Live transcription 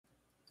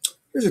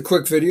Here's a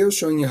quick video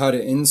showing you how to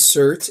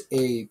insert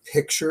a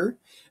picture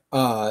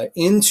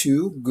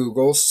into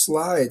Google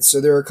Slides.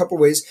 So there are a couple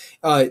ways.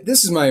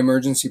 This is my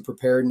emergency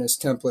preparedness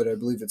template. I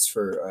believe it's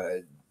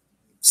for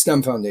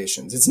STEM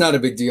foundations. It's not a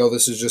big deal.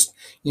 This is just,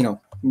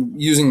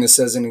 using this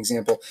as an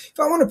example. If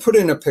I want to put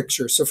in a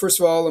picture, so first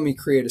of all, let me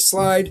create a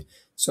slide.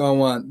 So I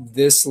want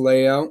this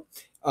layout.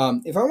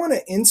 If I want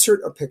to insert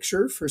a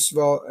picture, first of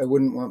all, I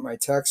wouldn't want my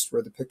text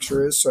where the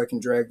picture is, so I can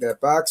drag that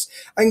box.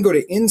 I can go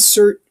to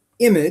Insert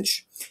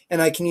Image, and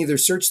I can either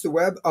search the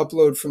web,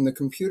 upload from the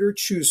computer,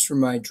 choose from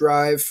my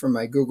drive, from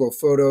my Google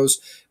Photos,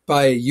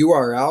 by a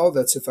URL,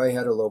 that's if I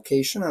had a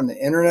location on the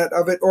internet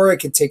of it, or I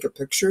could take a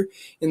picture.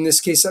 In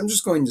this case, I'm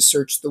just going to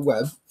search the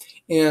web.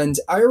 And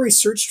I already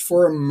searched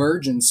for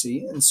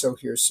emergency, and so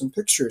here's some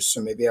pictures.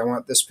 So maybe I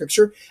want this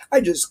picture.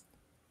 I just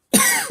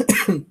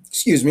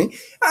excuse me,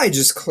 I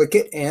just click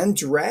it and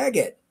drag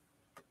it.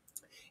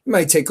 It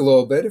might take a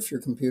little bit if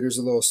your computer's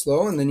a little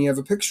slow, and then you have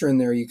a picture in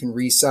there. You can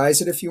resize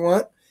it if you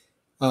want.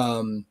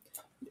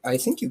 I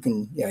think you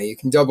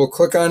can double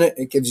click on it.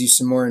 It gives you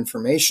some more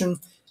information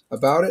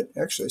about it.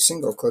 Actually,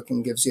 single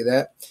clicking gives you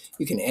that.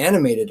 You can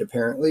animate it,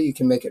 apparently. You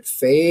can make it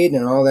fade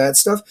and all that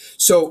stuff.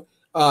 So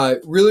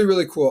really,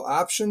 really cool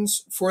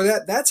options for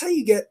that. That's how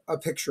you get a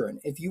picture in.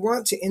 If you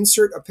want to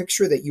insert a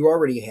picture that you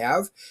already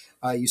have,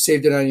 you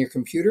saved it on your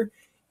computer,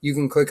 you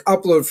can click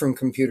upload from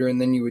computer,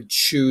 and then you would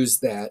choose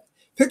that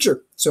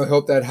picture. So I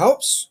hope that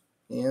helps,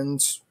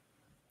 and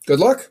good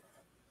luck.